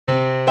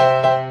Hey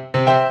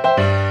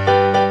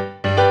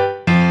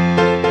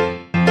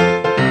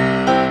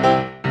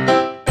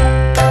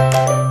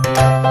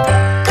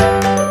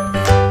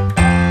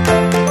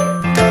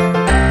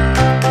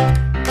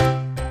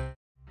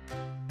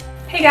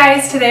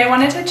guys, today I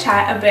wanted to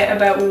chat a bit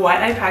about what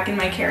I pack in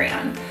my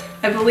carry-on.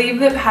 I believe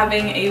that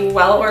having a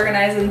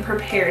well-organized and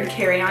prepared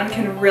carry-on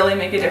can really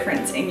make a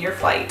difference in your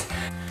flight.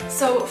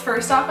 So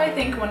first off, I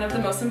think one of the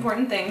most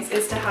important things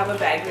is to have a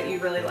bag that you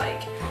really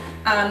like.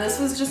 This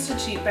was just a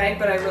cheap bag,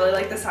 but I really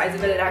like the size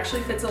of it. It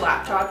actually fits a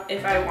laptop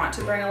if I want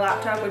to bring a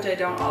laptop, which I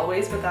don't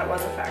always, but that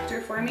was a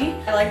factor for me.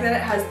 I like that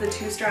it has the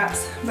two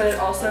straps, but it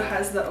also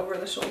has the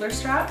over-the-shoulder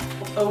strap.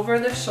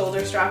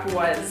 Over-the-shoulder strap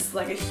was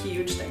like a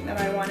huge thing that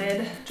I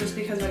wanted, just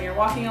because when you're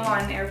walking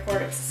along in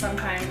airports,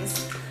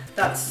 sometimes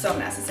that's so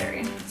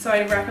necessary. So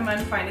I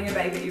recommend finding a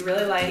bag that you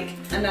really like.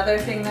 Another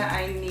thing that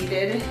I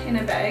needed in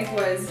a bag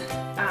was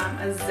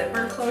a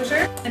zipper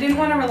closure. I didn't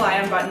want to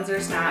rely on buttons or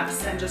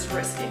snaps and just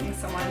risking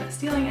someone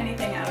stealing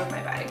anything out of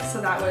my bag.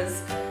 So that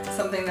was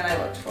something that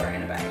I looked for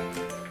in a bag.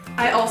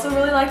 I also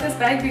really like this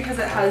bag because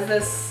it has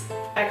this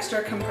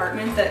extra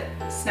compartment that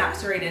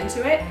snaps right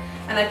into it,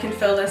 and I can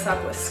fill this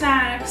up with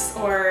snacks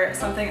or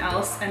something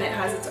else, and it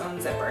has its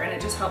own zipper, and it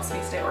just helps me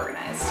stay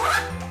organized.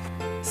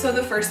 So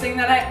the first thing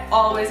that I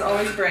always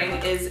bring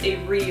is a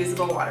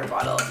reusable water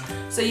bottle.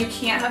 So you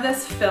can't have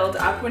this filled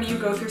up when you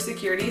go through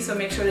security, so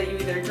make sure that you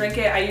either drink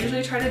it. I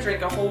usually try to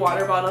drink a whole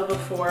water bottle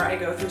before I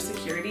go through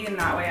security, and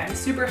that way I'm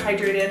super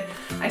hydrated.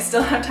 I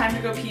still have time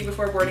to go pee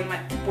before boarding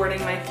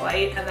my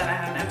flight, and then I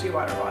have an empty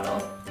water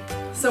bottle.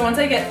 So once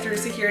I get through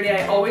security,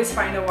 I always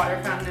find a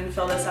water fountain and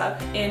fill this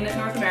up. In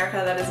North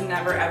America, that is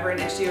never ever an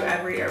issue.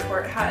 Every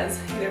airport has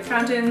either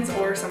fountains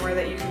or somewhere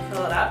that you can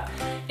fill it up.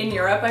 In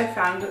Europe, I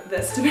found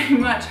this to be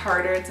much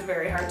harder. It's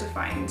very hard to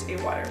find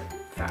a water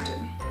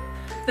fountain.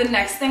 The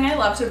next thing I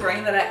love to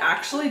bring that I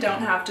actually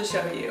don't have to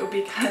show you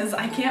because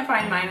I can't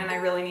find mine and I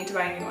really need to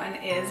buy a new one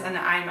is an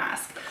eye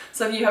mask.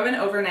 So if you have an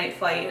overnight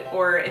flight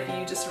or if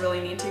you just really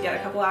need to get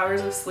a couple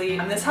hours of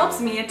sleep, this helps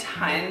me a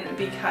ton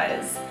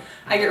because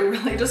I get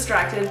really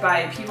distracted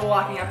by people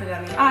walking up and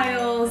down the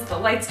aisles, the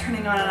lights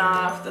turning on and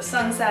off, the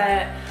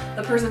sunset,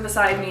 the person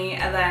beside me,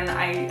 and then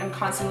I am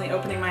constantly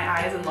opening my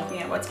eyes and looking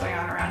at what's going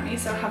on around me.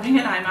 So having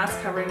an eye mask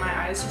covering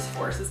my eyes just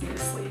forces me to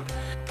sleep.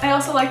 I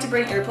also like to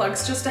bring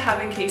earplugs just to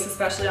have in case,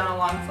 especially on a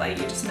long flight.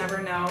 You just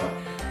never know.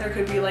 There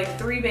could be like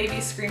 3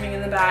 babies screaming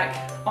in the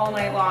back all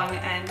night long,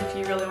 and if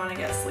you really want to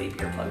get sleep,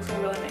 earplugs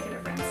will really make a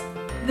difference.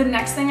 The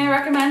next thing I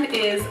recommend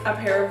is a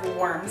pair of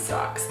warm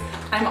socks.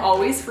 I'm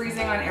always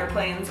freezing on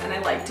airplanes and I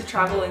like to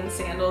travel in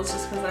sandals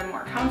just because I'm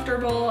more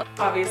comfortable.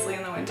 Obviously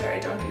in the winter I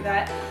don't do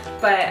that,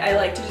 but I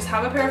like to just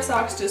have a pair of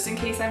socks just in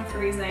case I'm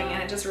freezing,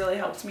 and it just really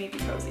helps me be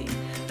cozy.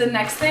 The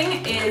next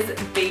thing is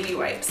baby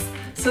wipes.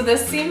 So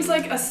this seems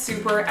like a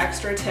super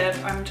extra tip,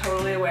 I'm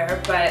totally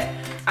aware, but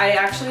I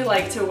actually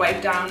like to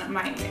wipe down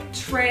my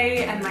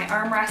tray and my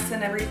armrests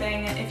and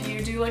everything. If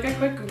you do like a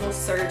quick Google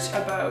search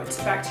about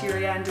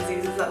bacteria and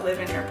diseases that live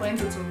in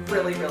airplanes, it's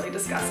really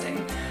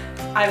disgusting.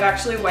 I've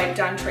actually wiped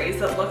down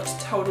trays that looked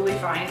totally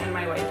fine and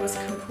my wipe was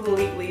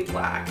completely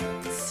black.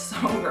 So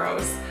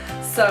gross.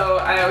 So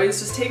I always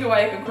just take a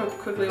wipe and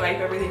quickly wipe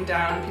everything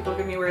down. People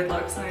give me weird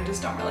looks and I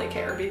just don't really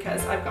care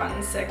because I've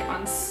gotten sick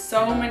on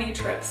so many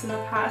trips in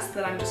the past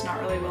that I'm just not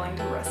really willing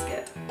to risk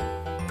it.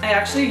 I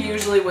actually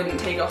usually wouldn't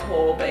take a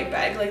whole big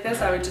bag like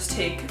this. I would just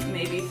take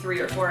maybe 3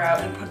 or 4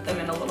 out and put them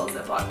in a little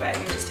Ziploc bag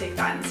and just take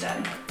that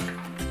instead.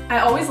 I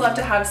always love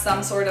to have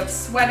some sort of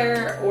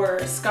sweater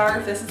or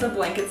scarf. This is a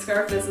blanket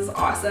scarf. This is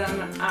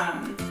awesome.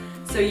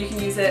 So you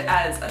can use it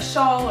as a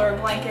shawl or a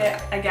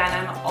blanket. Again,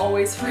 I'm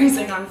always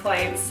freezing on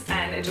flights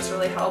and it just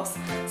really helps.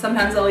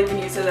 Sometimes I'll even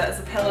use it as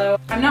a pillow.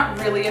 I'm not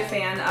really a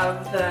fan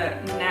of the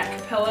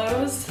neck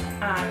pillows.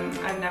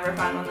 I've never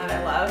found one that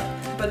I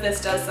love, but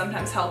this does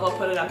sometimes help. I'll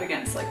put it up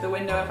against like the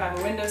window if I have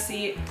a window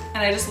seat,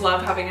 and I just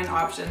love having an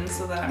option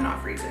so that I'm not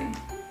freezing.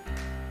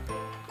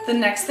 The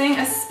next thing,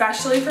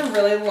 especially for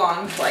really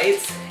long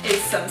flights,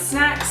 is some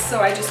snacks.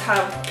 So I just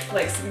have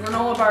like some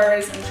granola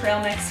bars and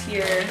trail mix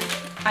here.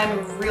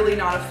 I'm really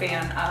not a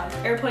fan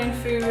of airplane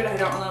food. I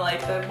don't really like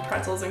the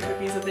pretzels and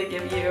cookies that they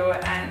give you,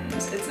 and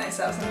it's nice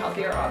to have some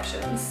healthier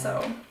options.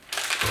 So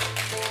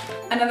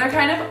another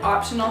kind of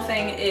optional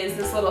thing is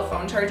this little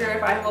phone charger.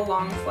 If I have a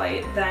long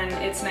flight, then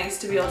it's nice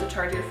to be able to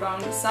charge your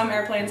phone. Some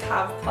airplanes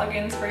have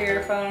plugins for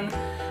your phone.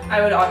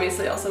 I would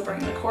obviously also bring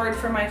the cord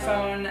for my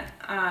phone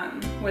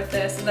with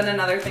this. And then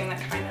another thing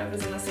that kind of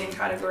is in the same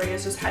category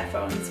is just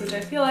headphones, which I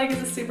feel like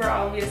is a super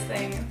obvious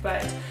thing,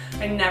 but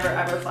I never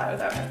ever fly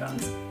without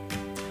headphones.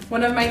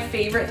 One of my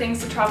favorite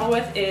things to travel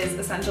with is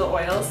essential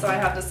oils. So I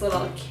have this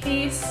little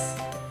case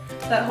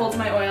that holds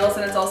my oils,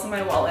 and it's also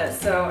my wallet.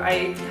 So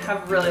I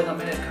have really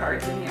limited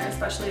cards in here,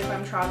 especially if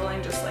I'm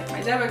traveling, just like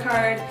my debit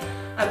card,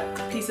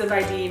 a piece of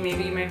ID,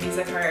 maybe my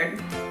Visa card.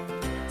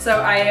 So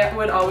I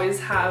would always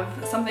have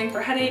something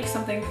for headache,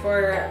 something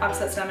for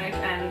upset stomach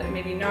and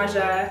maybe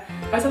nausea,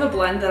 I also have a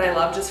blend that I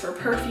love just for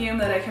perfume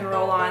that I can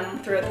roll on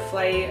throughout the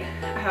flight.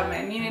 I have my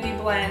immunity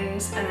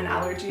blend and an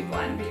allergy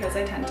blend because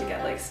I tend to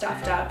get like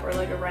stuffed up or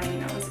like a runny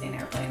nose in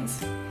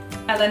airplanes.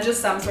 And then just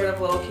some sort of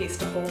little case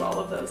to hold all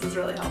of those is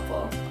really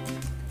helpful.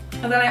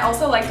 And then I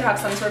also like to have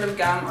some sort of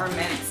gum or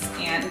mints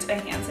and a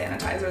hand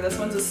sanitizer. This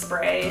one's a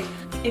spray.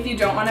 If you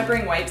don't want to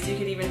bring wipes, you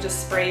could even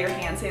just spray your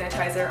hand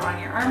sanitizer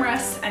on your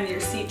armrest and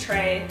your seat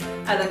tray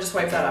and then just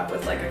wipe that up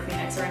with like a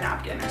Kleenex or a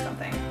napkin or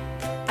something.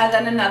 And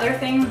then another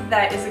thing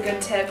that is a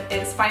good tip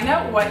is find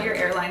out what your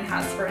airline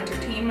has for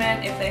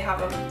entertainment. If they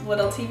have a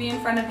little TV in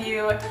front of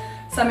you,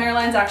 some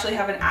airlines actually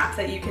have an app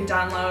that you can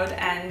download,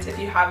 and if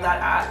you have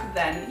that app,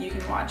 then you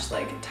can watch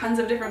like tons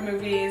of different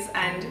movies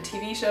and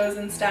TV shows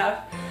and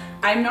stuff.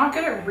 I'm not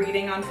good at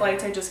reading on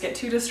flights, I just get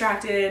too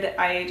distracted.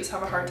 I just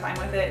have a hard time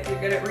with it. If you're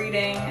good at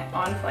reading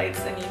on flights,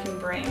 then you can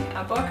bring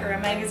a book or a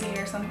magazine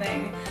or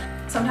something.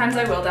 Sometimes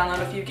I will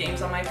download a few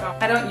games on my phone.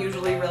 I don't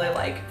usually really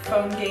like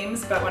phone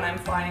games, but when I'm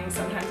flying,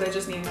 sometimes I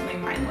just need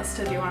something mindless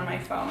to do on my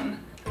phone.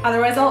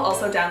 Otherwise, I'll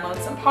also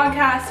download some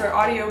podcasts or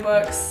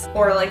audiobooks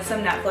or like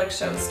some Netflix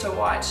shows to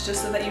watch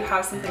just so that you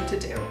have something to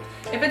do.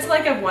 If it's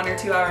like a 1 or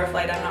 2 hour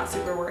flight, I'm not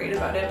super worried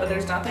about it, but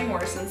there's nothing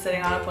worse than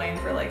sitting on a plane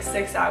for like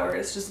 6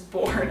 hours just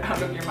bored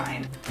out of your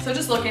mind. So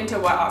just look into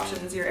what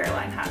options your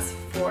airline has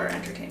for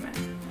entertainment.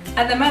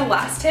 And then my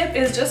last tip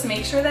is just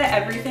make sure that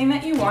everything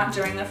that you want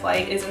during the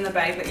flight is in the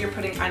bag that you're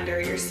putting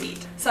under your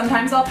seat.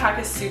 Sometimes I'll pack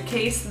a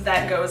suitcase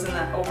that goes in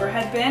the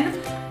overhead bin,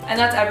 and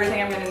that's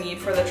everything I'm going to need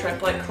for the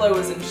trip, like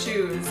clothes and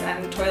shoes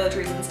and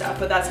toiletries and stuff,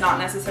 but that's not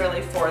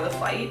necessarily for the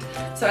flight.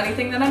 So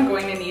anything that I'm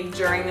going to need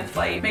during the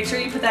flight, make sure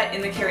you put that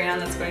in the carry-on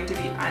that's going to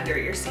be under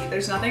your seat.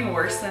 There's nothing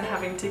worse than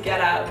having to get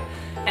up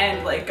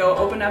and like go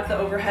open up the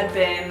overhead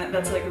bin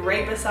that's like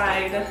right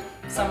beside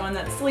someone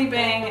that's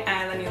sleeping,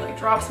 and then you like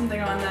drop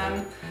something on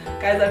them.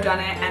 Guys, I've done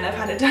it and I've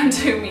had it done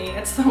to me.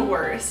 It's the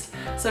worst.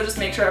 So just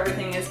make sure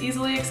everything is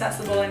easily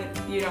accessible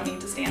and you don't need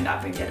to stand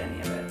up and get any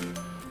of it.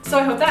 So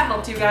I hope that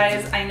helped you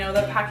guys. I know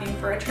that packing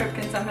for a trip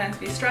can sometimes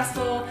be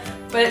stressful,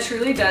 but it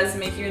truly does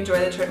make you enjoy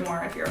the trip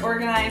more if you're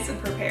organized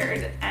and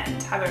prepared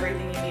and have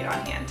everything you need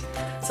on hand.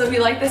 So if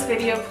you like this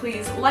video,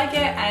 please like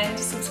it and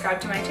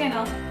subscribe to my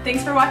channel.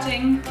 Thanks for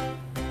watching.